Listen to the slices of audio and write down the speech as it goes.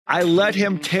I let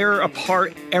him tear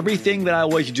apart everything that I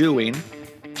was doing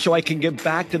so I can get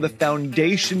back to the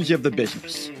foundations of the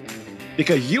business.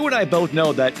 Because you and I both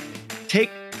know that take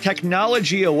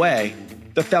technology away,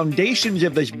 the foundations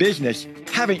of this business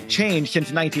haven't changed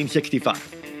since 1965.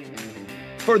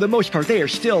 For the most part, they are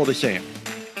still the same.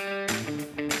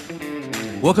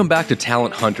 Welcome back to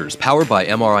Talent Hunters, powered by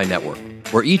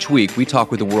MRINetwork, where each week we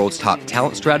talk with the world's top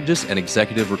talent strategists and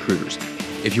executive recruiters.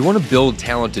 If you want to build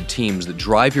talented teams that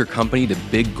drive your company to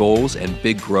big goals and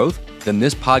big growth, then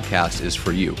this podcast is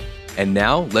for you. And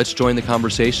now, let's join the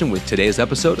conversation with today's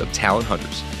episode of Talent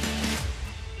Hunters.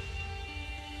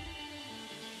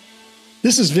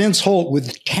 This is Vince Holt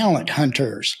with Talent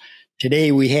Hunters.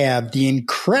 Today we have the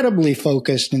incredibly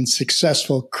focused and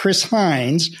successful Chris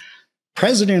Heinz,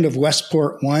 president of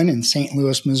Westport One in St.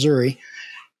 Louis, Missouri.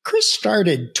 Chris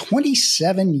started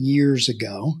 27 years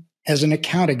ago as an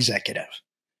account executive.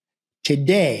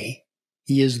 Today,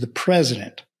 he is the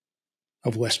president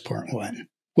of Westport One.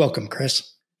 Welcome,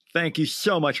 Chris. Thank you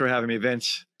so much for having me,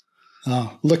 Vince.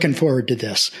 Looking forward to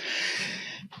this.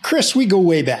 Chris, we go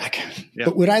way back. Yep.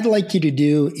 But what I'd like you to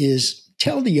do is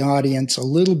tell the audience a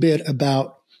little bit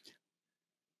about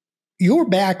your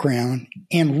background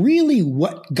and really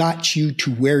what got you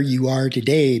to where you are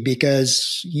today,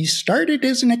 because you started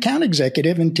as an account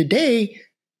executive and today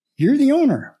you're the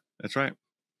owner. That's right.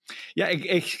 Yeah,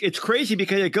 it's crazy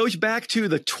because it goes back to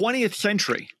the 20th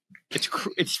century.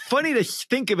 It's funny to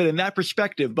think of it in that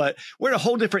perspective, but we're in a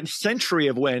whole different century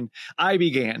of when I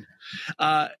began.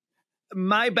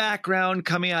 My background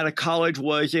coming out of college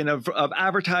was of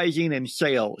advertising and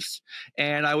sales,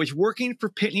 and I was working for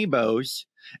Pitney Bowes.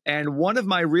 And one of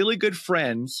my really good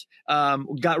friends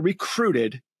got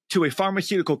recruited to a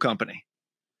pharmaceutical company,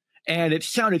 and it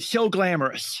sounded so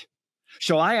glamorous.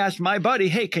 So I asked my buddy,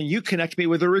 hey, can you connect me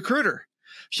with a recruiter?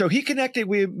 So he connected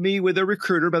me with a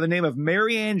recruiter by the name of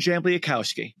Marianne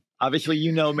Jambliakowski. Obviously,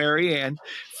 you know Marianne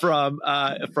from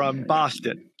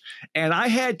Boston. And I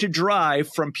had to drive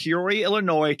from Peoria,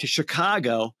 Illinois to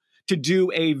Chicago to do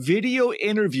a video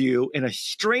interview in a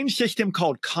strange system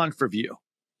called ConferView.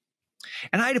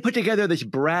 And I had to put together this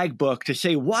brag book to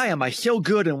say, why am I so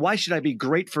good and why should I be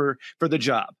great for the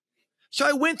job? So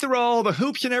I went through all the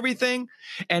hoops and everything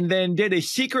and then did a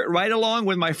secret ride along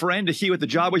with my friend to see what the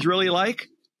job was really like,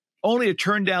 only to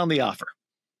turn down the offer.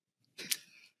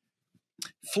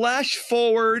 Flash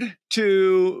forward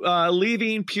to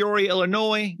leaving Peoria,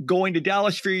 Illinois, going to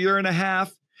Dallas for a year and a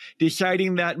half,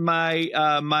 deciding that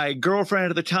my girlfriend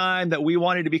at the time, that we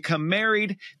wanted to become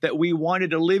married, that we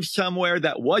wanted to live somewhere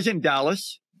that wasn't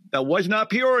Dallas, that was not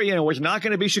Peoria, and was not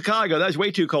going to be Chicago. That was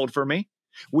way too cold for me.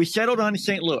 We settled on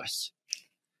St. Louis.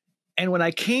 And when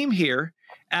I came here,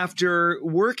 after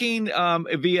working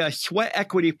via sweat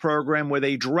equity program with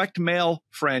a direct mail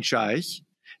franchise,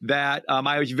 that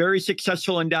I was very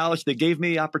successful in Dallas. They gave me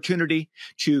the opportunity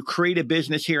to create a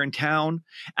business here in town.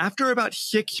 After about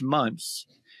 6 months,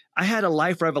 I had a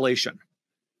life revelation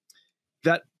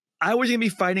that I was going to be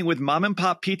fighting with mom and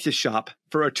pop pizza shop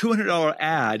for a $200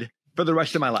 ad for the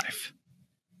rest of my life.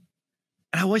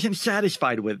 And I wasn't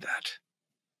satisfied with that.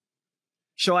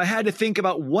 So I had to think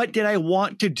about, what did I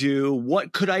want to do?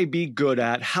 What could I be good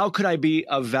at? How could I be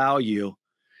of value?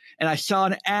 And I saw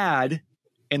an ad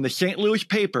in the St. Louis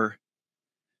paper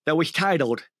that was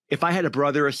titled, If I Had a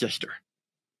Brother or Sister.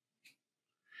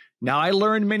 Now, I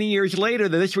learned many years later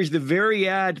that this was the very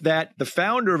ad that the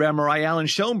founder of MRI, Alan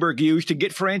Schoenberg, used to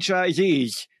get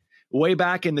franchisees way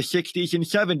back in the 60s and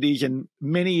 70s and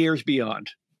many years beyond.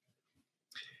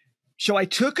 So I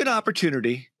took an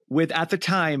opportunity with, at the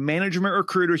time, management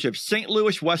recruiters of St.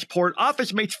 Louis, Westport,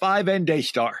 Office Mates 5, and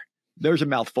Daystar. There's a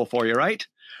mouthful for you, right?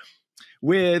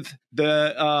 With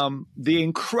the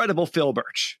incredible Phil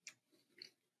Birch.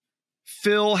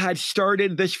 Phil had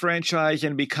started this franchise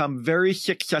and become very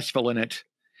successful in it,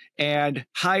 and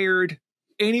hired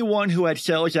anyone who had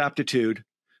sales aptitude,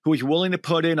 who was willing to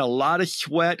put in a lot of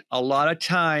sweat, a lot of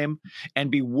time, and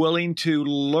be willing to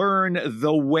learn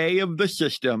the way of the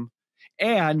system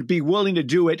and be willing to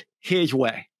do it his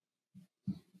way.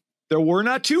 There were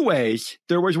not two ways.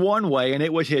 There was one way, and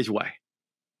it was his way.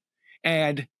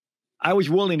 And I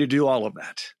was willing to do all of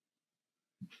that.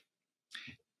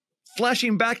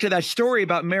 Flashing back to that story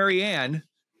about Marianne,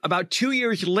 about 2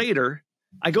 years later,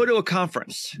 I go to a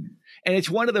conference. And it's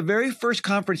one of the very first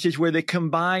conferences where they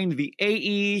combined the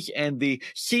AEs and the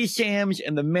CSAMs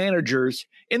and the managers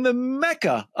in the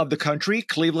mecca of the country,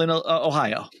 Cleveland,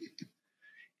 Ohio.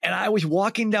 And I was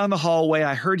walking down the hallway.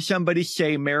 I heard somebody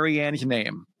say Marianne's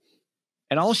name.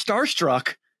 And all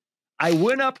starstruck, I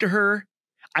went up to her.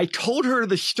 I told her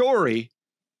the story.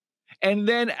 And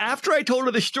then after I told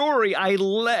her the story, I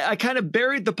kind of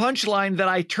buried the punchline that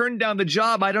I turned down the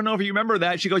job. I don't know if you remember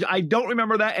that. She goes, I don't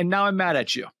remember that. And now I'm mad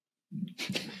at you.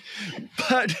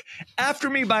 But after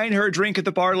me buying her a drink at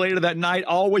the bar later that night,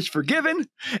 all was forgiven.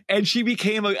 And she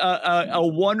became a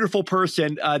wonderful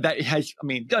person that has,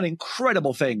 done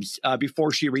incredible things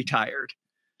before she retired.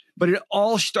 But it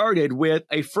all started with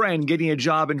a friend getting a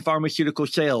job in pharmaceutical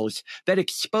sales that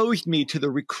exposed me to the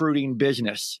recruiting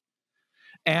business.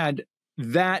 And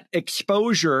that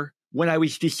exposure, when I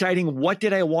was deciding what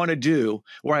did I want to do,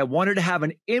 where I wanted to have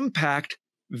an impact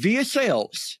via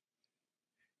sales,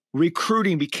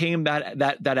 recruiting became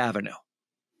that avenue.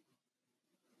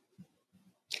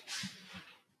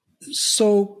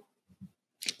 So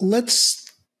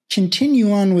let's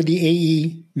continue on with the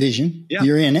AE vision. Yeah.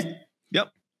 You're in it.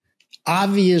 Yep.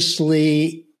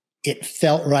 Obviously, it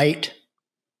felt right.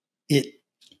 It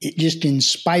just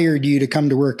inspired you to come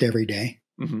to work every day.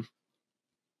 Mm-hmm.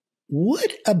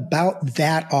 What about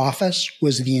that office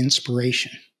was the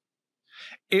inspiration?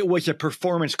 It was a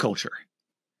performance culture.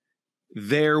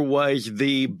 There was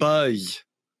the buzz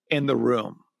in the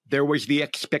room. There was the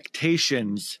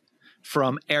expectations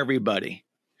from everybody.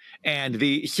 And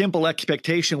the simple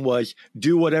expectation was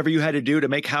do whatever you had to do to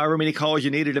make however many calls you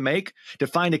needed to make to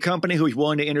find a company who's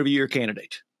willing to interview your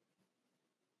candidate.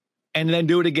 And then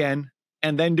do it again,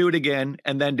 and then do it again,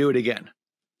 and then do it again.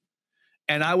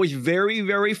 And I was very,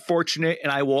 very fortunate,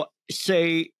 and I will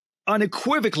say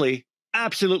unequivocally,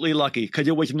 absolutely lucky, because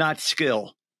it was not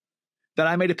skill, that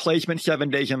I made a placement 7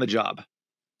 days on the job.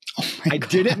 I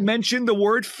didn't mention the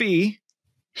word fee.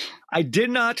 I did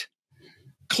not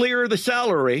clear the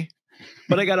salary,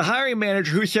 but I got a hiring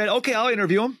manager who said, okay, I'll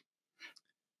interview him.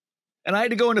 And I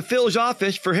had to go into Phil's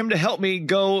office for him to help me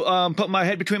go put my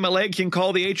head between my legs and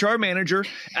call the HR manager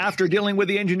after dealing with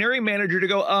the engineering manager to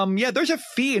go, yeah, there's a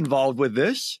fee involved with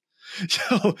this.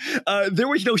 So there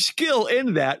was no skill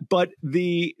in that, but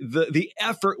the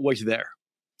effort was there.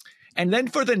 And then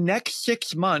for the next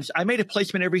 6 months, I made a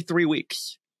placement every 3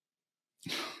 weeks.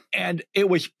 And it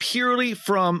was purely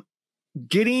from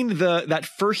getting that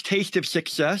first taste of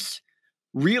success,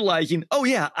 realizing, oh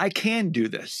yeah, I can do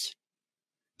this.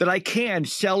 That I can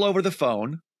sell over the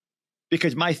phone,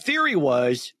 because my theory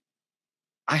was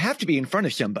I have to be in front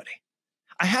of somebody.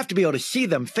 I have to be able to see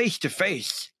them face to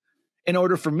face in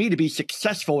order for me to be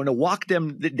successful and to walk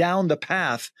them down the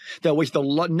path that was the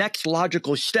next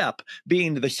logical step,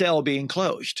 being the sale being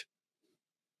closed.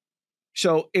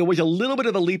 So it was a little bit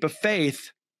of a leap of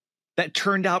faith that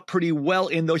turned out pretty well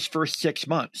in those first 6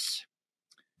 months.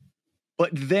 But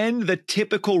then the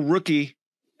typical rookie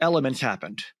elements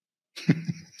happened.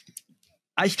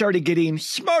 I started getting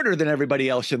smarter than everybody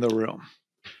else in the room.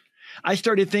 I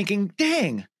started thinking,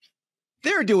 dang,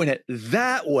 they're doing it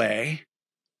that way.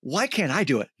 Why can't I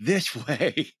do it this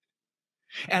way?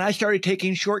 And I started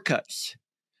taking shortcuts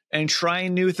and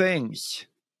trying new things.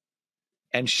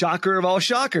 And shocker of all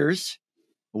shockers,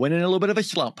 went in a little bit of a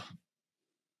slump.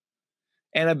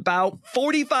 And about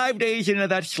 45 days into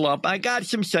that slump, I got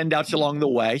some send-outs along the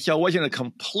way. So I wasn't a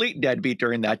complete deadbeat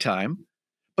during that time.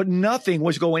 But nothing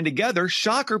was going together.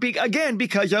 Shocker, again,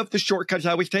 because of the shortcuts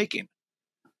I was taking.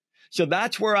 So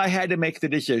that's where I had to make the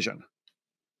decision.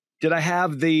 Did I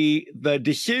have the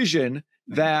decision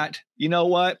that, you know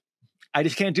what, I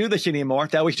just can't do this anymore?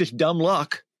 That was just dumb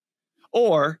luck.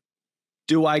 Or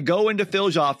do I go into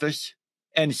Phil's office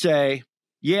and say,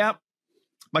 yeah,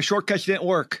 my shortcuts didn't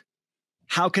work.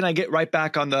 How can I get right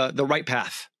back on the right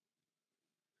path?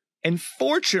 And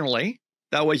fortunately,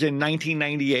 that was in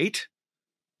 1998.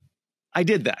 I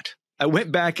did that. I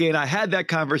went back in. I had that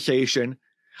conversation.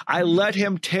 I let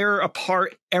him tear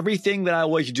apart everything that I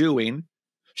was doing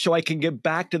so I can get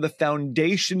back to the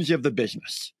foundations of the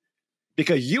business.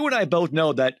 Because you and I both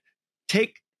know that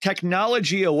take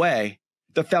technology away,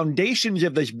 the foundations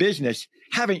of this business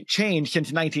haven't changed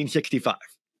since 1965.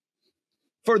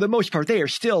 For the most part, they are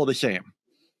still the same.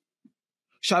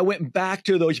 So I went back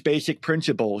to those basic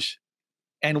principles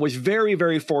and was very,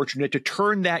 very fortunate to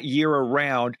turn that year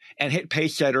around and hit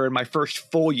Pacesetter in my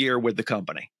first full year with the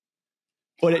company.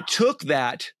 But it took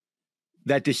that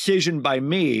decision by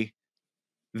me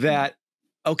that,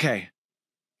 okay,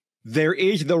 there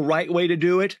is the right way to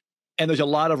do it, and there's a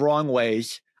lot of wrong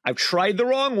ways. I've tried the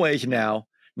wrong ways now.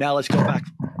 Now let's go back.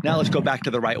 Now let's go back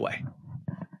to the right way.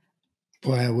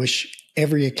 Boy, I wish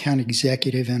every account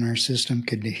executive in our system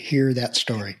could hear that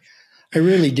story. I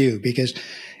really do, because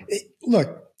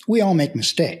look, we all make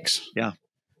mistakes. Yeah.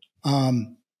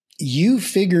 You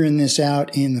figuring this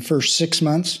out in the first 6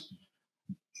 months.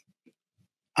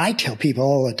 I tell people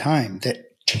all the time that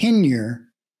tenure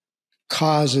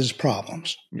causes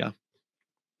problems. Yeah.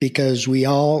 because we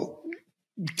all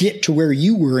get to where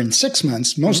you were in 6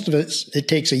 months. Most of us, it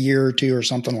takes a year or two or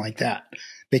something like that,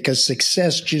 because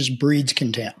success just breeds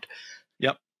content.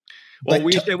 Yep. Well,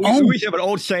 we used to have an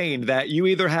old saying that you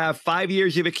either have 5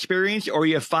 years of experience or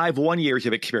you have 5 1 years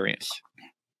of experience.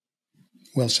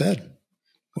 Well said.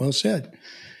 Well said.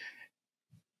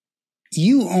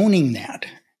 You owning that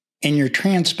and your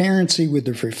transparency with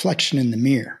the reflection in the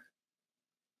mirror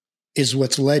is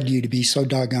what's led you to be so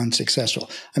doggone successful.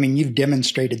 I mean, you've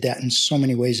demonstrated that in so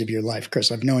many ways of your life,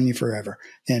 Chris. I've known you forever.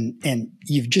 And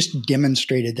you've just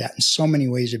demonstrated that in so many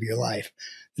ways of your life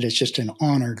that it's just an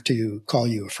honor to call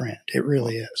you a friend. It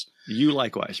really is. You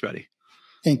likewise, buddy.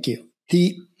 Thank you.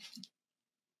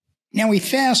 Now we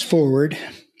fast forward,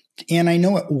 and I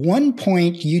know at one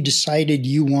point you decided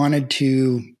you wanted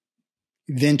to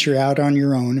venture out on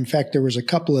your own. In fact, there was a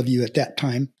couple of you at that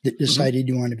time that decided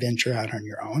you want to venture out on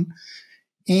your own.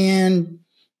 And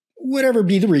whatever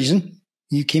be the reason,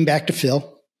 you came back to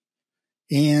Phil.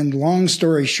 And long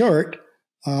story short,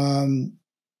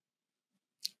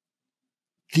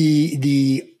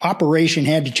 the operation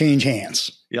had to change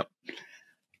hands. Yep.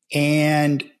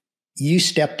 And you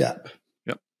stepped up.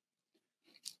 Yep.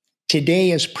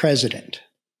 Today as president,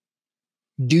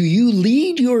 do you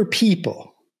lead your people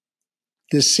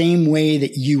the same way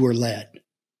that you were led?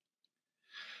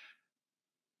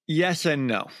 Yes and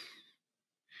no.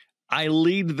 I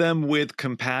lead them with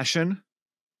compassion.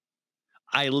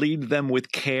 I lead them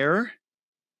with care.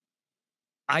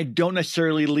 I don't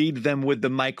necessarily lead them with the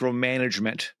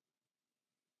micromanagement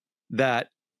that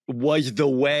was the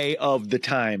way of the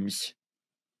times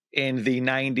in the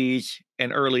 90s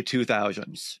and early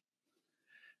 2000s.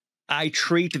 I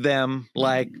treat them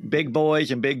like big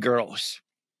boys and big girls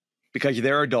because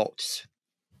they're adults.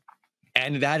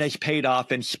 And that has paid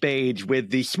off in spades with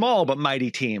the small but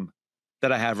mighty team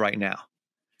that I have right now.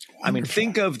 Wonderful. I mean,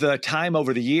 think of the time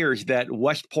over the years that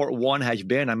Westport One has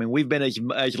been. I mean, we've been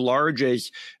as large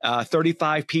as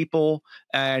 35 people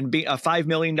and a $5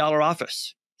 million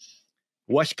office.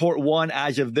 Westport One,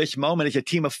 as of this moment, is a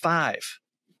team of 5.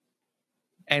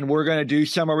 And we're going to do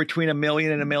somewhere between $1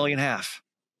 million and $1.5 million.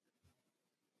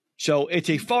 So it's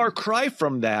a far cry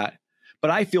from that, but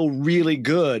I feel really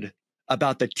good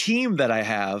about the team that I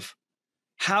have,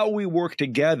 how we work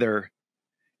together,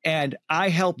 and I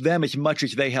help them as much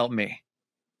as they help me.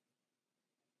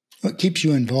 What keeps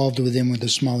you involved with them with a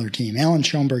smaller team? Alan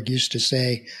Schoenberg used to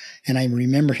say, and I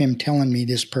remember him telling me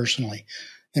this personally,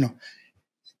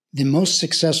 the most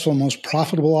successful, most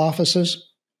profitable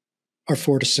offices are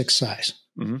 4 to 6 size.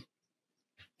 Mm-hmm.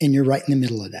 And you're right in the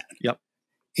middle of that. Yep.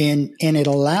 And it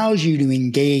allows you to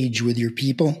engage with your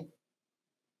people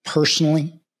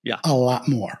personally a lot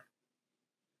more.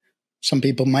 Some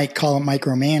people might call it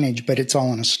micromanage, but it's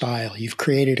all in a style. You've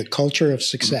created a culture of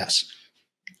success.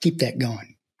 Mm-hmm. Keep that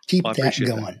going. Keep that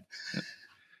going. Yeah.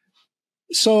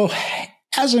 So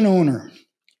as an owner,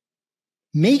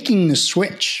 making the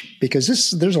switch,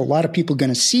 because there's a lot of people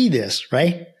going to see this,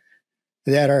 right?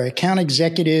 That are account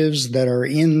executives that are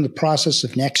in the process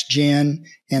of next gen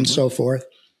and so forth.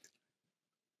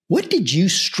 What did you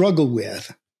struggle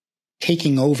with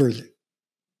taking over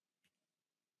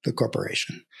the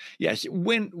corporation? Yes.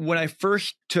 When I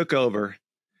first took over,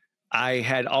 I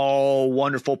had all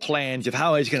wonderful plans of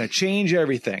how I was going to change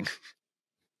everything.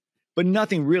 But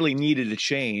nothing really needed to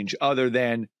change other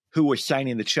than who was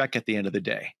signing the check at the end of the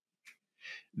day.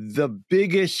 The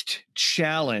biggest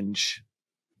challenge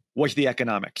was the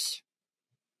economics.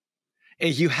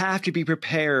 Is you have to be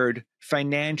prepared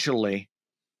financially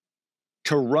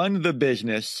to run the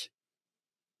business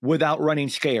without running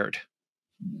scared.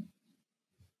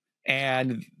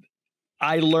 And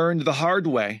I learned the hard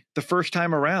way the first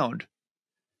time around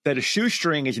that a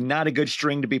shoestring is not a good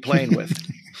string to be playing with.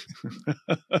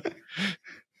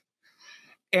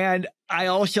 And I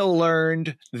also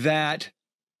learned that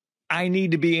I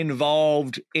need to be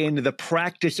involved in the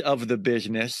practice of the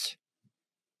business,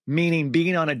 meaning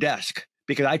being on a desk,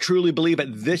 because I truly believe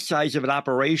at this size of an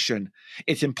operation,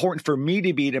 it's important for me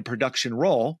to be in a production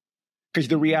role, because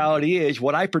the reality is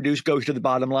what I produce goes to the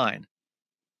bottom line.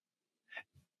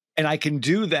 And I can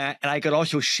do that. And I could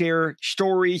also share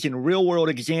stories and real world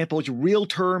examples,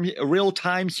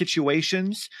 real-time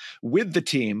situations with the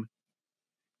team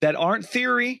that aren't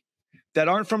theory, that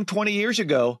aren't from 20 years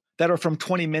ago, that are from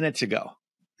 20 minutes ago.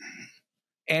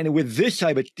 And with this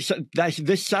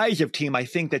size of team, I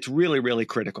think that's really, really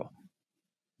critical.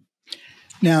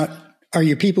 Now, are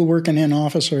your people working in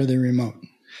office or are they remote?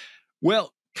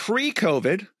 Well,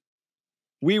 pre-COVID,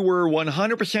 we were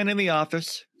 100% in the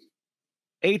office,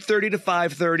 8:30 to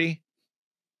 5:30.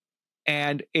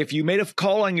 And if you made a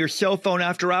call on your cell phone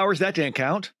after hours, that didn't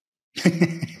count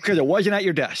because it wasn't at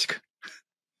your desk.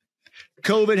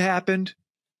 COVID happened.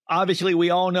 Obviously, we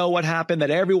all know what happened,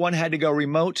 that everyone had to go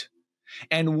remote.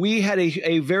 And we had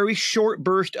a very short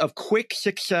burst of quick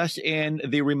success in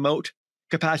the remote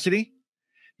capacity.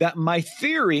 That my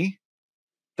theory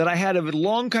that I had a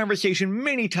long conversation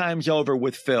many times over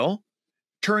with Phil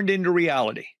turned into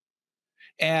reality.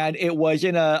 And it was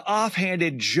in an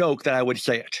offhanded joke that I would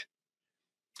say it.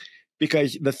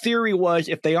 Because the theory was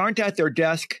if they aren't at their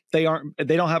desk, they don't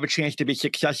have a chance to be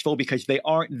successful because they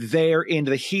aren't there in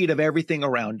the heat of everything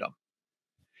around them.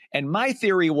 And my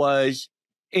theory was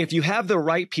if you have the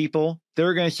right people,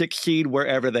 they're going to succeed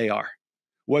wherever they are.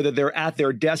 Whether they're at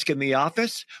their desk in the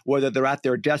office, whether they're at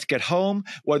their desk at home,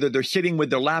 whether they're sitting with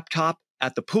their laptop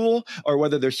at the pool, or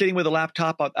whether they're sitting with a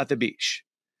laptop at the beach.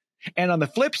 And on the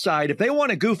flip side, if they want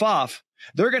to goof off,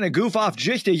 they're going to goof off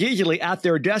just as easily at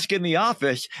their desk in the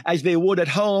office as they would at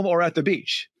home or at the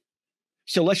beach.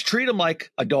 So let's treat them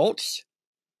like adults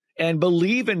and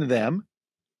believe in them,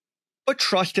 but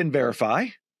trust and verify.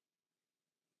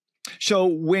 So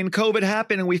when COVID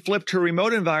happened and we flipped to a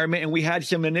remote environment and we had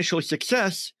some initial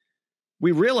success,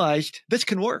 we realized this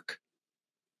can work.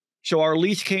 So our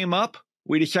lease came up.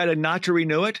 We decided not to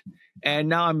renew it. And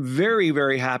now I'm very,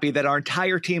 very happy that our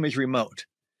entire team is remote.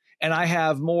 And I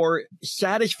have more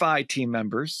satisfied team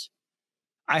members.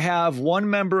 I have one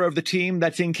member of the team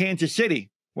that's in Kansas City.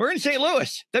 We're in St.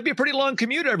 Louis. That'd be a pretty long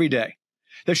commute every day.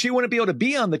 That she wouldn't be able to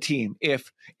be on the team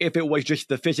if it was just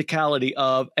the physicality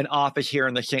of an office here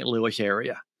in the St. Louis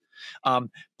area.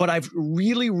 But I've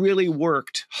really, really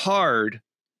worked hard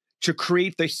to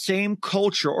create the same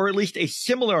culture, or at least a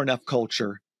similar enough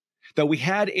culture that we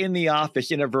had in the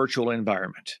office in a virtual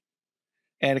environment.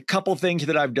 And a couple things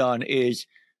that I've done is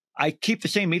I keep the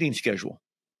same meeting schedule.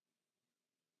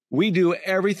 We do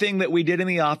everything that we did in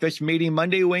the office, meeting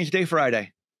Monday, Wednesday,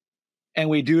 Friday, and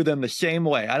we do them the same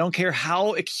way. I don't care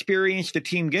how experienced the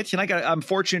team gets. And I'm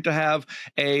fortunate to have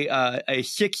a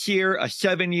 6-year, a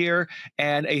 7-year,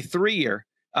 and a 3-year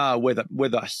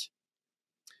with us.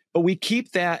 But we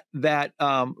keep that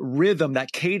rhythm,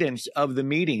 that cadence of the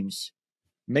meetings.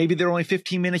 Maybe they're only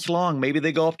 15 minutes long. Maybe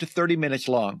they go up to 30 minutes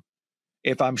long.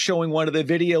 If I'm showing one of the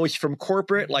videos from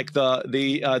corporate, like the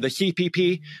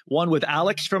CPP one with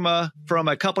Alex from a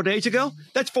couple days ago,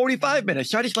 that's 45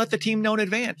 minutes. So I just let the team know in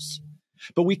advance.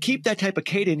 But we keep that type of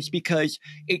cadence because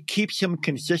it keeps some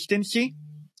consistency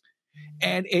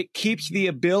and it keeps the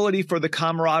ability for the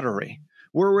camaraderie,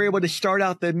 where we're able to start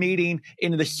out the meeting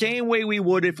in the same way we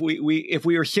would if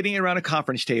we were sitting around a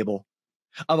conference table.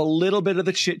 Of a little bit of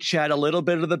the chit chat, a little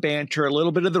bit of the banter, a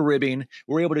little bit of the ribbing.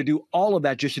 We're able to do all of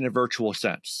that just in a virtual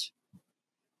sense.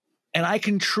 And I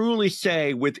can truly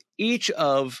say with each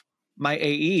of my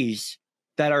AEs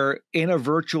that are in a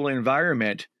virtual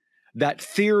environment, that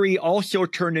theory also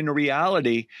turned into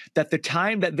reality, that the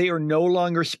time that they are no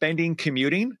longer spending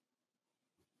commuting,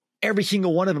 every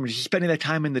single one of them is just spending that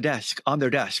time on their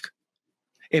desk.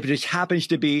 If it just happens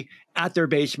to be at their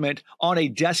basement, on a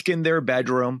desk in their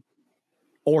bedroom,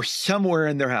 or somewhere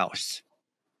in their house.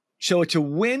 So it's a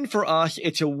win for us.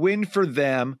 It's a win for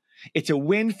them. It's a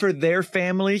win for their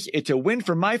families. It's a win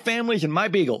for my families and my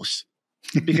beagles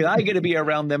because I get to be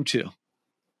around them too.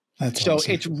 That's so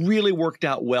awesome. It's really worked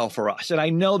out well for us. And I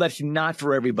know that's not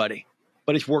for everybody,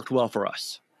 but it's worked well for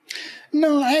us.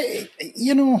 No,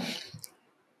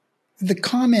 the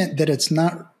comment that it's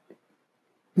not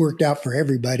worked out for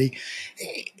everybody,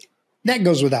 that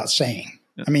goes without saying.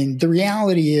 I mean, the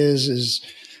reality is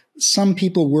some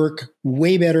people work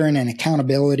way better in an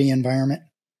accountability environment.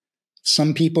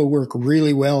 Some people work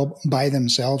really well by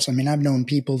themselves. I mean, I've known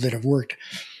people that have worked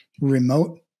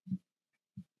remote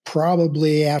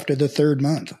probably after the 3rd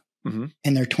month,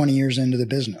 and they're 20 years into the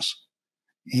business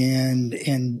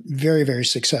and very, very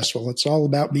successful. It's all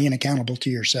about being accountable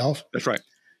to yourself. That's right.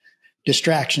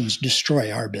 Distractions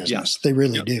destroy our business. Yeah. They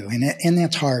really do. And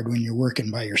that's hard when you're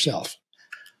working by yourself.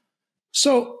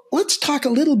 So let's talk a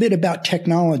little bit about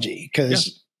technology,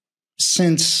 because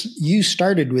since you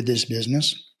started with this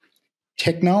business,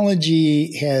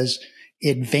 technology has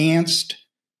advanced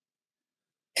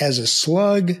as a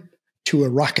slug to a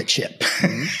rocket ship.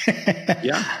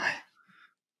 Yeah.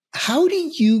 How do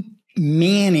you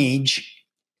manage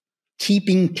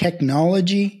keeping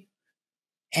technology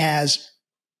as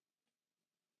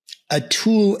a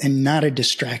tool and not a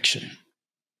distraction?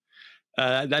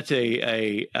 That's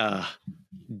a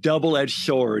double-edged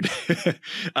sword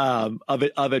of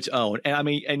its own. And I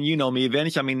mean, and you know me,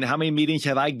 Vince. I mean, how many meetings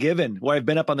have I given where I've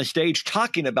been up on the stage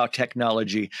talking about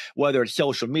technology, whether it's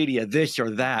social media, this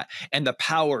or that, and the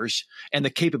powers and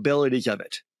the capabilities of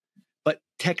it?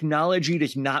 technology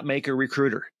does not make a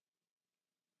recruiter.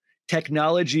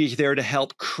 Technology is there to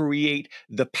help create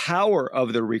the power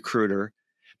of the recruiter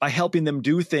by helping them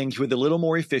do things with a little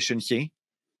more efficiency.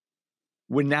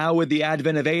 When now with the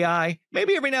advent of AI,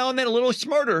 maybe every now and then a little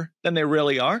smarter than they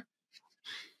really are.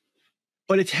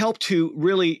 But it's helped to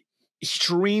really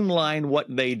streamline what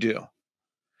they do.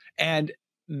 And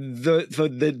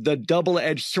the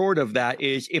double-edged sword of that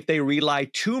is if they rely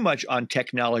too much on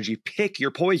technology, pick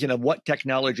your poison of what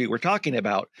technology we're talking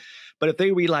about. But if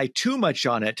they rely too much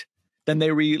on it, then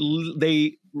they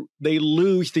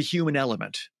lose the human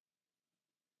element.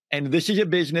 And this is a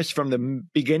business from the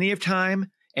beginning of time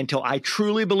until I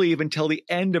truly believe until the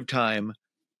end of time,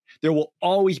 there will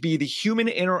always be the human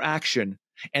interaction.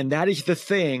 And that is the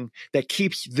thing that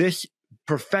keeps this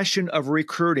profession of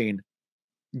recruiting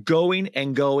going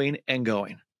and going and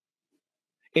going.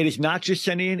 It is not just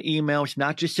sending an email. It's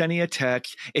not just sending a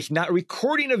text. It's not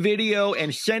recording a video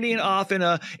and sending it off in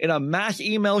a mass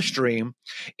email stream.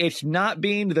 It's not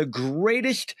being the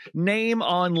greatest name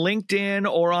on LinkedIn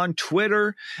or on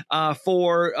Twitter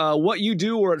for what you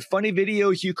do or funny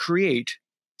videos you create.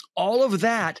 All of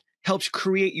that helps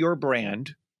create your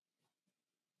brand.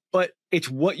 But it's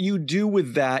what you do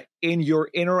with that in your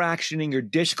interaction, in your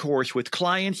discourse with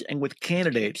clients and with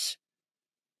candidates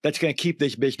that's going to keep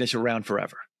this business around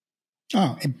forever.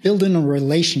 Oh, and building a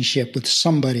relationship with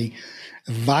somebody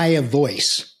via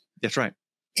voice. That's right.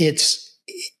 It's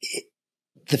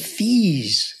the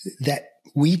fees that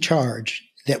we charge,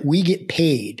 that we get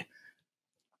paid,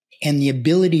 and the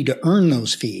ability to earn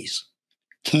those fees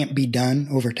can't be done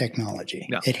over technology.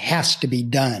 No. It has to be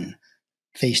done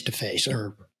face-to-face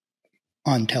or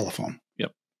on telephone.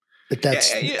 But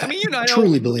that's, I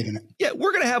truly believe in it. Yeah,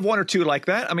 we're going to have one or two like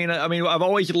that. I mean, I've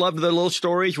always loved the little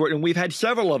stories, and we've had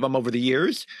several of them over the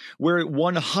years, where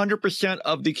 100%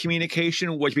 of the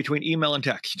communication was between email and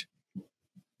text.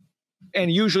 And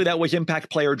usually that was impact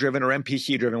player driven or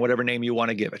MPC driven, whatever name you want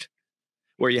to give it.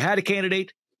 Where you had a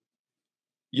candidate,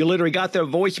 you literally got their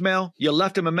voicemail, you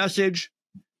left them a message,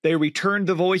 they returned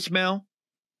the voicemail,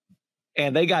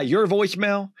 and they got your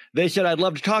voicemail. They said, I'd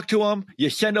love to talk to them. You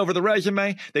send over the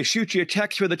resume. They shoot you a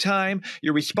text with a time.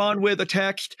 You respond with a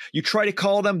text. You try to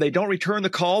call them. They don't return the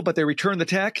call, but they return the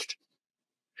text.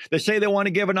 They say they want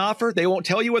to give an offer. They won't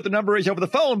tell you what the number is over the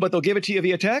phone, but they'll give it to you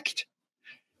via text.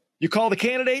 You call the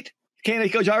candidate. The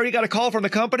candidate goes, I already got a call from the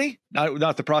company.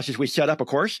 Not the process we set up, of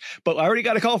course, but I already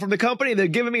got a call from the company. They're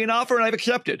giving me an offer and I've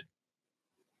accepted.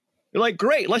 You're like,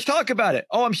 great, let's talk about it.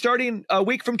 Oh, I'm starting a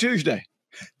week from Tuesday.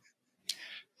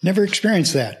 Never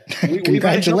experienced that.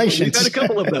 Congratulations. We've had a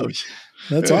couple of those.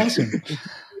 That's awesome.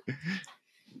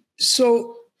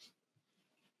 So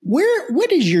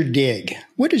what is your dig?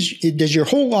 Does your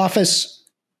whole office,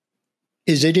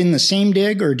 is it in the same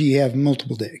dig or do you have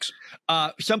multiple digs?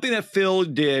 Something that Phil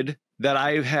did that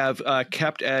I have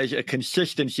kept as a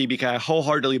consistency because I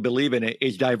wholeheartedly believe in it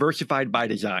is diversified by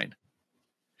design.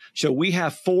 So we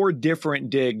have 4 different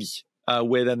digs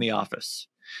within the office.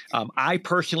 I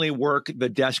personally work the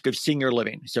desk of senior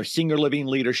living, so senior living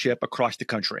leadership across the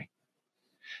country.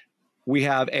 We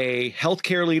have a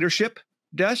healthcare leadership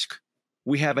desk.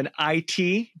 We have an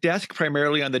IT desk,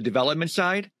 primarily on the development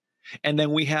side. And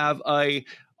then we have I'll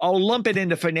lump it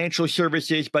into financial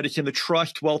services, but it's in the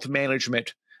trust wealth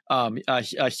management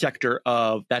sector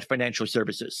of that financial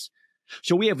services.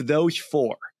 So we have those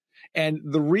 4. And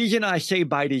the reason I say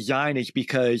by design is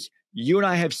because you and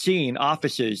I have seen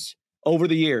offices over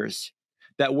the years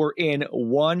that were in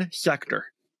one sector.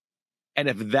 And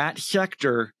if that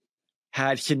sector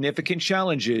had significant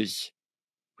challenges,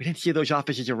 we didn't see those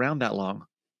offices around that long.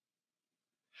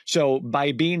 So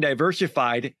by being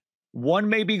diversified, one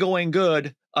may be going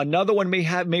good, another one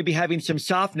may be having some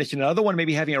softness, and another one may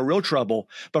be having a real trouble.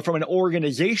 But from an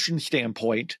organization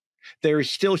standpoint, there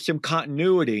is still some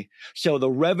continuity. So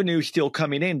the revenue is still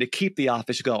coming in to keep the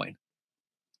office going.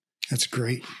 That's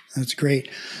great. That's great.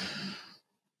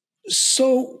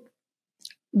 So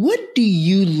what do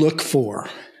you look for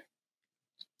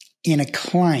in a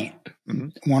client? Mm-hmm.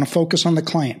 I want to focus on the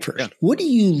client first. Yeah. What do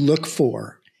you look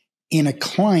for in a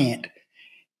client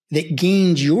that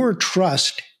gains your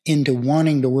trust into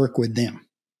wanting to work with them?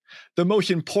 The most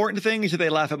important thing is that they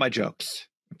laugh at my jokes.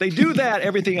 If they do that,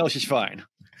 everything else is fine.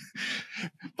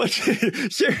 But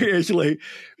seriously,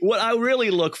 what I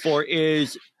really look for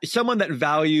is someone that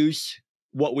values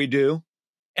what we do,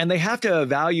 and they have to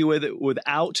evaluate it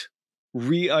without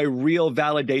a real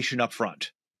validation up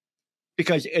front.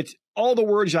 Because it's all the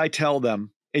words I tell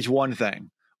them is one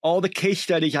thing. All the case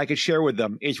studies I could share with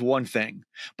them is one thing.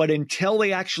 But until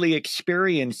they actually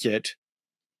experience it,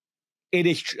 it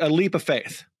is a leap of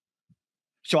faith.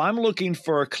 So I'm looking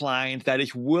for a client that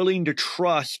is willing to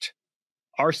trust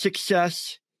our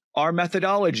success, our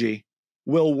methodology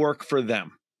will work for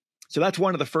them. So that's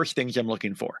one of the first things I'm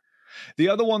looking for. The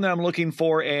other one that I'm looking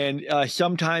for, and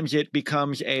sometimes it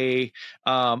becomes a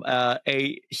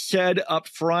said up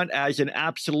front as an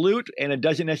absolute, and it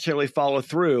doesn't necessarily follow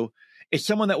through, is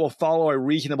someone that will follow a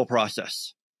reasonable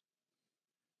process.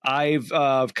 I've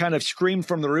kind of screamed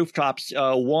from the rooftops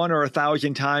 1 or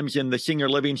 1,000 times in the senior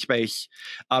living space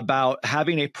about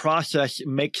having a process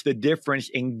makes the difference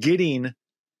in getting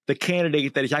the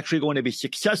candidate that is actually going to be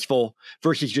successful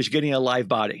versus just getting a live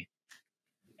body.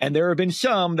 And there have been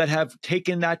some that have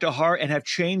taken that to heart and have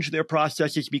changed their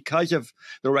processes because of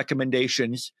the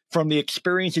recommendations from the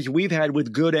experiences we've had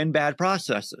with good and bad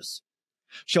processes.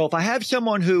 So if I have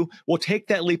someone who will take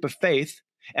that leap of faith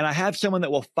and I have someone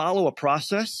that will follow a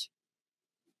process,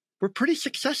 we're pretty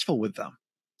successful with them.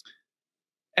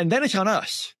 And then it's on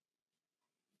us.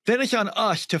 Then it's on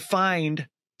us to find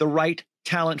the right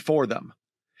talent for them.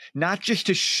 Not just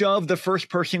to shove the first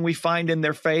person we find in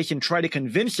their face and try to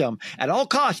convince them at all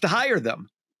costs to hire them,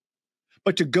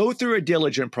 but to go through a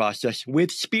diligent process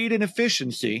with speed and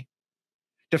efficiency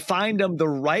to find them the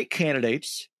right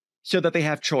candidates so that they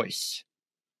have choice.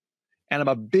 And I'm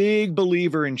a big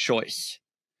believer in choice.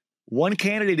 One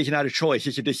candidate is not a choice,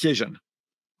 it's a decision.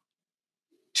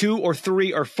 2 or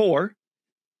 3 or 4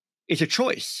 is a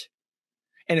choice.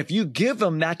 And if you give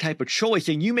them that type of choice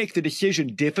and you make the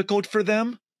decision difficult for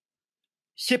them,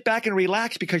 sit back and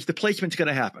relax because the placement's going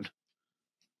to happen.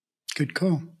 Good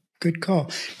call. Good call.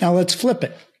 Now let's flip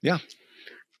it. Yeah.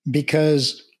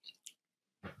 Because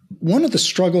one of the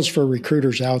struggles for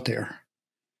recruiters out there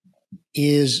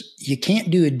is you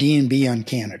can't do a D&B on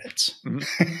candidates.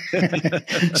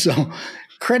 Mm-hmm. So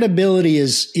credibility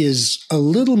is a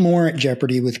little more at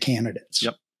jeopardy with candidates.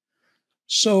 Yep.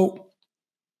 So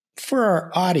for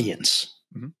our audience,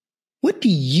 what do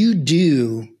you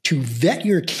do to vet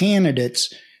your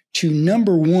candidates to,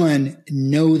 number one,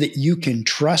 know that you can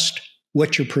trust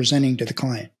what you're presenting to the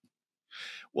client?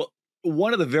 Well,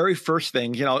 one of the very first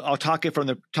things, I'll talk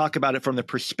about it from the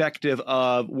perspective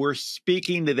of we're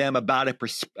speaking to them about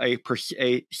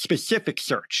a specific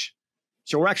search.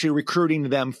 So we're actually recruiting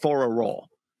them for a role.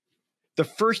 The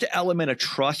first element of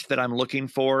trust that I'm looking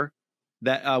for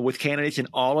that with candidates and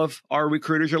all of our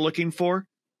recruiters are looking for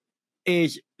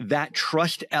is that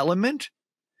trust element,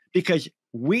 because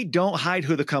we don't hide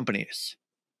who the company is.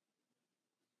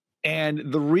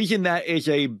 And the reason that is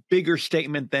a bigger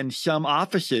statement than some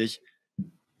offices,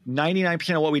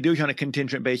 99% of what we do is on a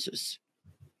contingent basis.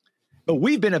 But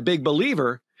we've been a big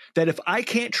believer that if I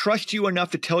can't trust you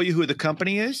enough to tell you who the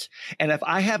company is, and if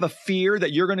I have a fear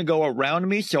that you're going to go around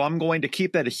me, so I'm going to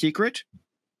keep that a secret,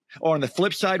 or on the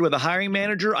flip side with a hiring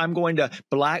manager, I'm going to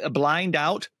blind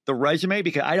out the resume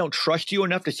because I don't trust you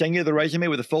enough to send you the resume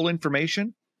with the full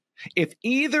information. If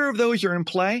either of those are in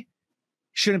play,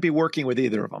 shouldn't be working with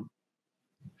either of them.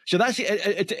 So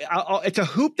it's a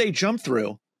hoop they jump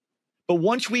through. But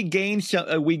once we gain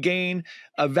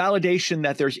a validation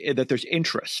that there's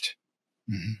interest.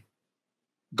 Mm-hmm.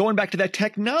 Going back to that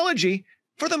technology,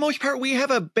 for the most part, we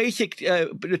have a basic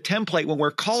template when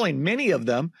we're calling many of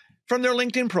them from their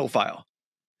LinkedIn profile.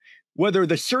 Whether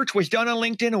the search was done on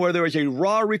LinkedIn or whether it was a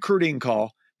raw recruiting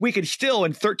call, we could still,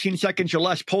 in 13 seconds or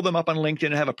less, pull them up on LinkedIn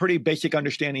and have a pretty basic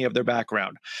understanding of their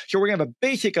background. So we're going to have a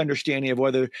basic understanding of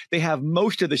whether they have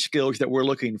most of the skills that we're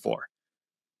looking for.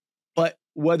 But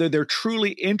whether they're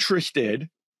truly interested,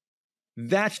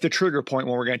 that's the trigger point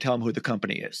when we're going to tell them who the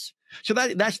company is. So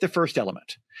that's the first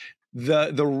element.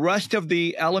 The rest of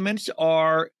the elements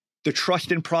are the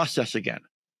trust and process again.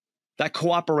 That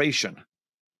cooperation.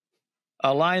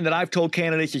 A line that I've told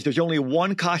candidates is there's only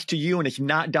one cost to you, and it's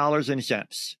not dollars and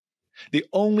cents. The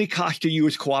only cost to you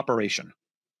is cooperation.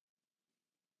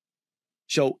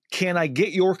 So can I get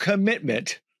your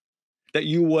commitment that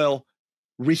you will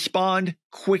respond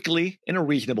quickly in a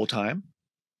reasonable time?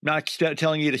 Not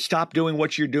telling you to stop doing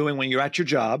what you're doing when you're at your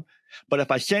job, but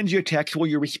if I send you a text, will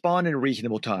you respond in a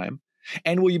reasonable time?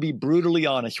 And will you be brutally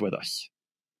honest with us?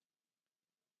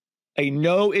 A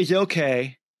no is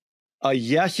okay. A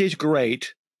yes is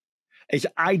great. As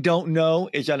I don't know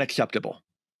is unacceptable.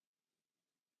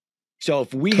 So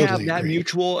if we have that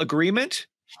mutual agreement,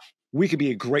 we could be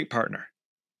a great partner.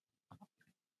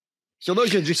 So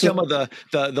those are just some of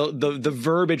the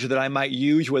verbiage that I might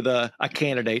use with a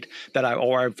candidate that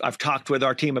I've talked with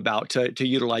our team about to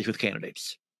utilize with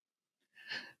candidates.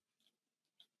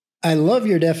 I love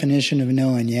your definition of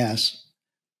no and yes.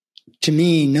 To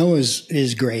me, no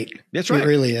is great. That's right. It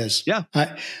really is. Yeah.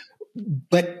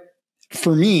 But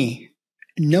for me,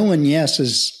 no and yes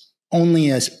is only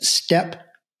a step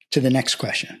to the next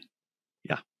question.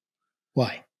 Yeah.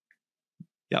 Why?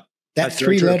 Yep. That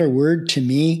three-letter word to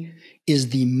me is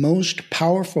the most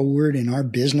powerful word in our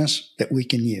business that we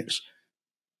can use,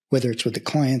 whether it's with the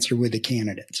clients or with the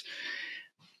candidates.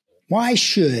 Why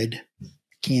should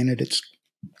candidates,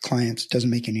 clients, doesn't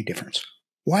make any difference.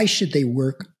 Why should they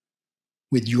work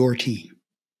with your team?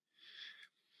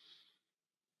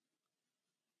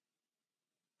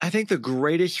 I think the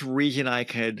greatest reason I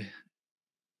could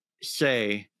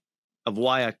say of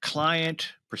why a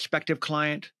client, prospective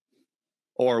client,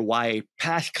 or why a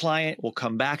past client will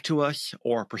come back to us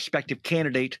or a prospective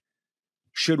candidate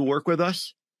should work with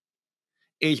us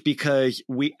is because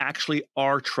we actually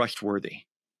are trustworthy.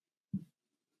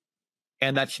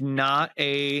 And that's not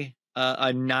a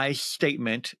nice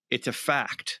statement. It's a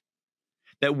fact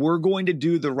that we're going to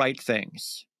do the right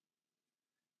things.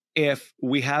 If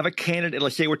we have a candidate,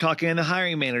 let's say we're talking on the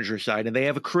hiring manager side and they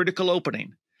have a critical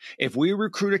opening. If we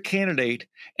recruit a candidate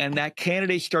and that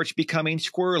candidate starts becoming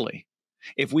squirrely,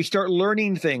 if we start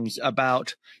learning things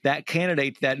about that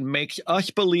candidate that makes us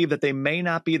believe that they may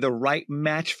not be the right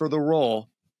match for the role,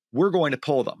 we're going to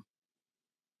pull them.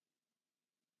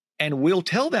 And we'll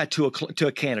tell that to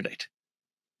a candidate.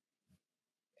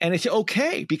 And it's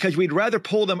okay because we'd rather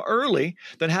pull them early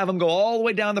than have them go all the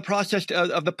way down the process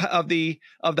of the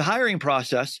hiring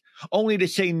process, only to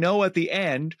say no at the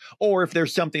end. Or if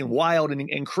there's something wild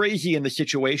and crazy in the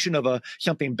situation of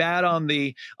something bad on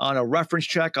a reference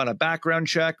check, on a background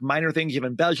check, minor things of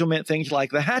embezzlement, things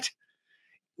like that,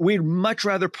 we'd much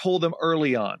rather pull them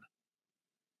early on.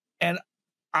 And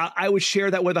I would share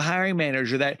that with a hiring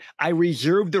manager that I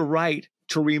reserve the right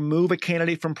to remove a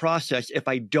candidate from process if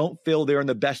I don't feel they're in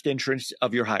the best interest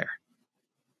of your hire.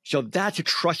 So that's a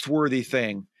trustworthy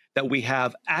thing that we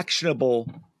have actionable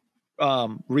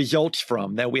results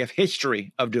from, that we have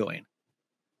history of doing.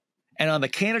 And on the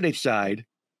candidate side,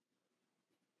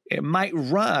 it might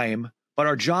rhyme, but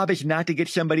our job is not to get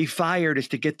somebody fired, it's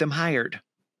to get them hired.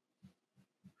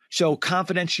 So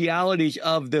confidentiality is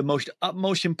of the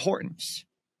utmost importance.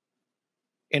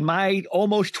 In my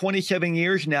almost 27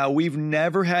 years now, we've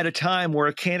never had a time where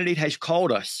a candidate has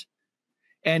called us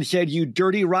and said, "You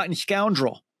dirty, rotten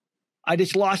scoundrel, I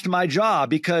just lost my job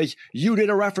because you did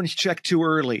a reference check too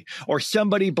early," or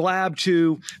somebody blabbed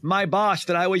to my boss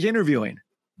that I was interviewing.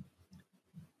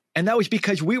 And that was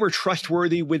because we were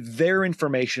trustworthy with their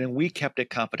information and we kept it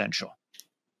confidential.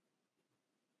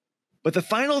 But the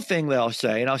final thing that I'll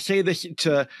say, and I'll say this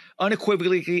to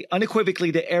unequivocally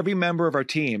to every member of our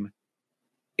team,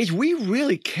 is we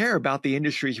really care about the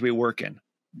industries we work in.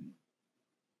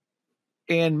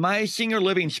 In my senior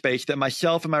living space that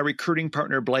myself and my recruiting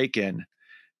partner Blake in,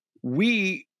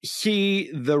 we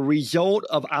see the result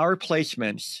of our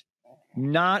placements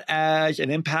not as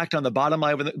an impact on the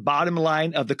bottom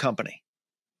line of the company.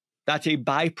 That's a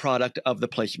byproduct of the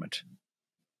placement.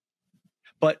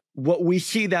 But what we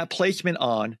see that placement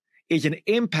on is an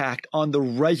impact on the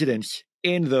residents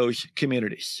in those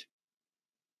communities.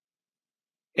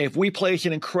 If we place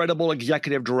an incredible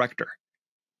executive director,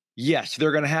 yes,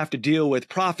 they're going to have to deal with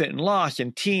profit and loss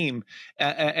and teams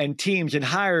and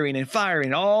hiring and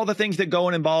firing, all the things that go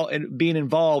in being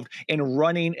involved in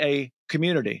running a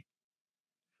community.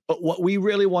 But what we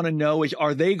really want to know is,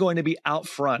 are they going to be out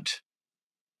front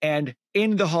and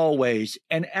in the hallways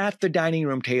and at the dining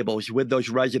room tables with those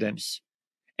residents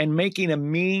and making a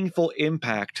meaningful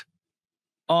impact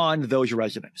on those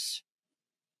residents?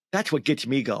 That's what gets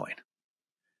me going.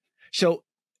 So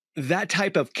that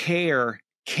type of care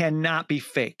cannot be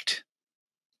faked.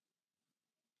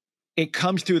 It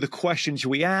comes through the questions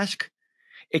we ask.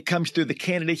 It comes through the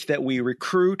candidates that we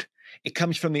recruit. It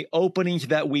comes from the openings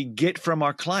that we get from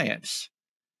our clients.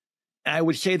 And I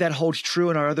would say that holds true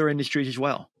in our other industries as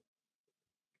well.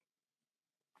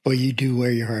 Well, you do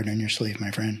wear your heart on your sleeve,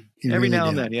 my friend. You every really now do.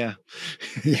 and then, yeah.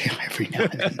 Yeah, every now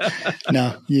and then.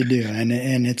 No, you do. And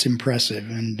it's impressive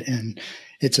and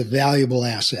it's a valuable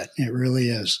asset. It really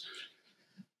is.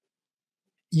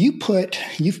 You've put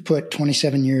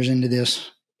 27 years into this.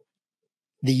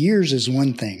 The years is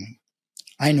one thing.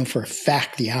 I know for a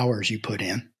fact the hours you put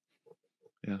in.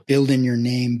 Yeah. Building your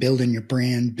name, building your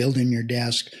brand, building your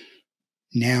desk,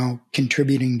 now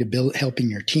contributing to helping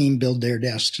your team build their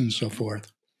desks and so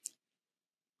forth.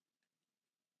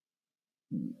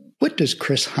 What does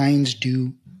Chris Heinz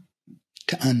do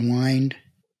to unwind,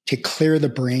 to clear the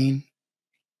brain,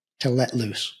 to let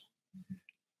loose?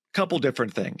 Couple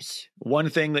different things. One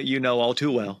thing that you know all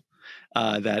too well,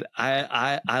 that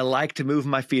I like to move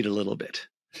my feet a little bit.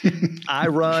 I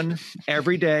run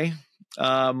every day.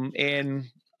 In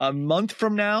a month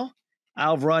from now,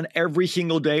 I'll run every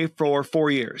single day for 4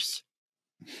 years.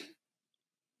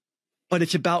 but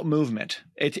it's about movement.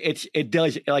 It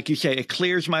does, like you say, it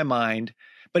clears my mind,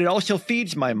 but it also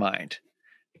feeds my mind.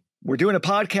 We're doing a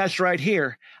podcast right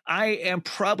here. I am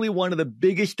probably one of the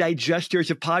biggest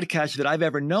digesters of podcasts that I've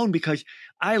ever known because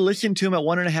I listen to them at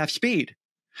 1.5 speed.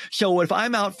 So if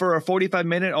I'm out for a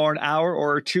 45-minute or an hour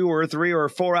or a 2 or a 3 or a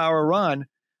 4-hour run,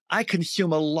 I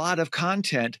consume a lot of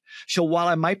content. So while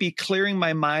I might be clearing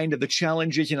my mind of the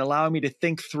challenges and allowing me to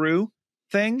think through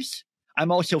things,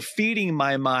 I'm also feeding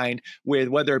my mind with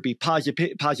whether it be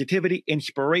positivity,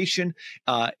 inspiration,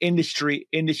 industry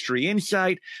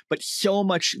insight, but so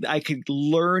much I could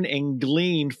learn and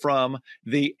glean from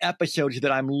the episodes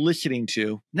that I'm listening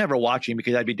to, never watching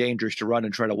because I'd be dangerous to run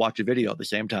and try to watch a video at the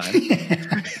same time.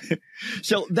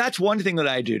 So that's one thing that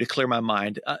I do to clear my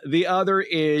mind. The other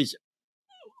is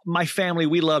my family.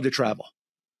 We love to travel.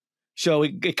 So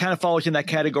it kind of falls in that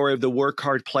category of the work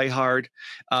hard, play hard.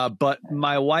 But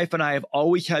my wife and I have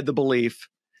always had the belief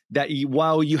that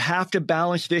while you have to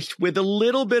balance this with a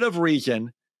little bit of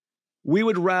reason, we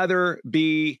would rather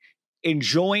be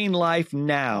enjoying life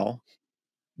now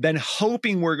than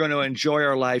hoping we're going to enjoy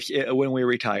our lives when we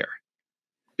retire.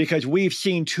 Because we've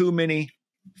seen too many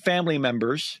family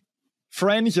members,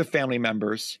 friends of family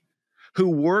members, who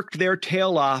worked their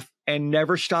tail off and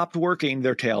never stopped working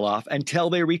their tail off until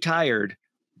they retired.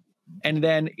 And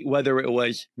then whether it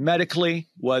was medically,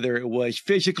 whether it was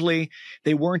physically,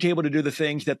 they weren't able to do the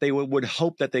things that they would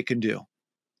hope that they can do.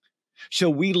 So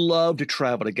we love to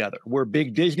travel together. We're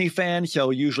big Disney fans,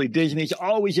 so usually Disney's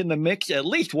always in the mix at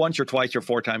least once or twice or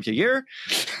 4 times a year.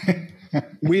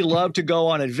 We love to go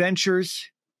on adventures.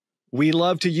 We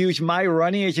love to use my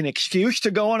running as an excuse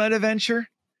to go on an adventure.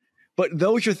 But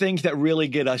those are things that really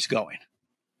get us going.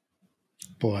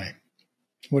 Boy,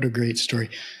 what a great story.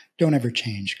 Don't ever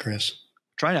change, Chris.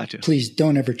 Try not to. Please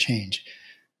don't ever change.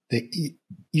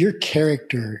 Your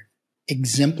character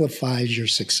exemplifies your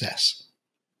success.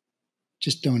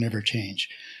 Just don't ever change.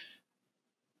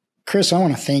 Chris, I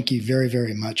want to thank you very,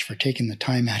 very much for taking the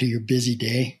time out of your busy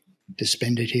day to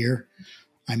spend it here.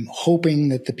 I'm hoping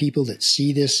that the people that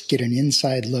see this get an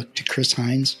inside look to Chris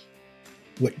Heinz,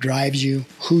 what drives you,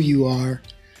 who you are.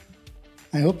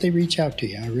 I hope they reach out to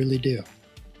you. I really do.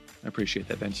 I appreciate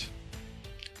that, Vince.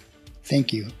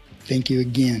 Thank you. Thank you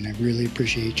again. I really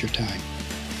appreciate your time.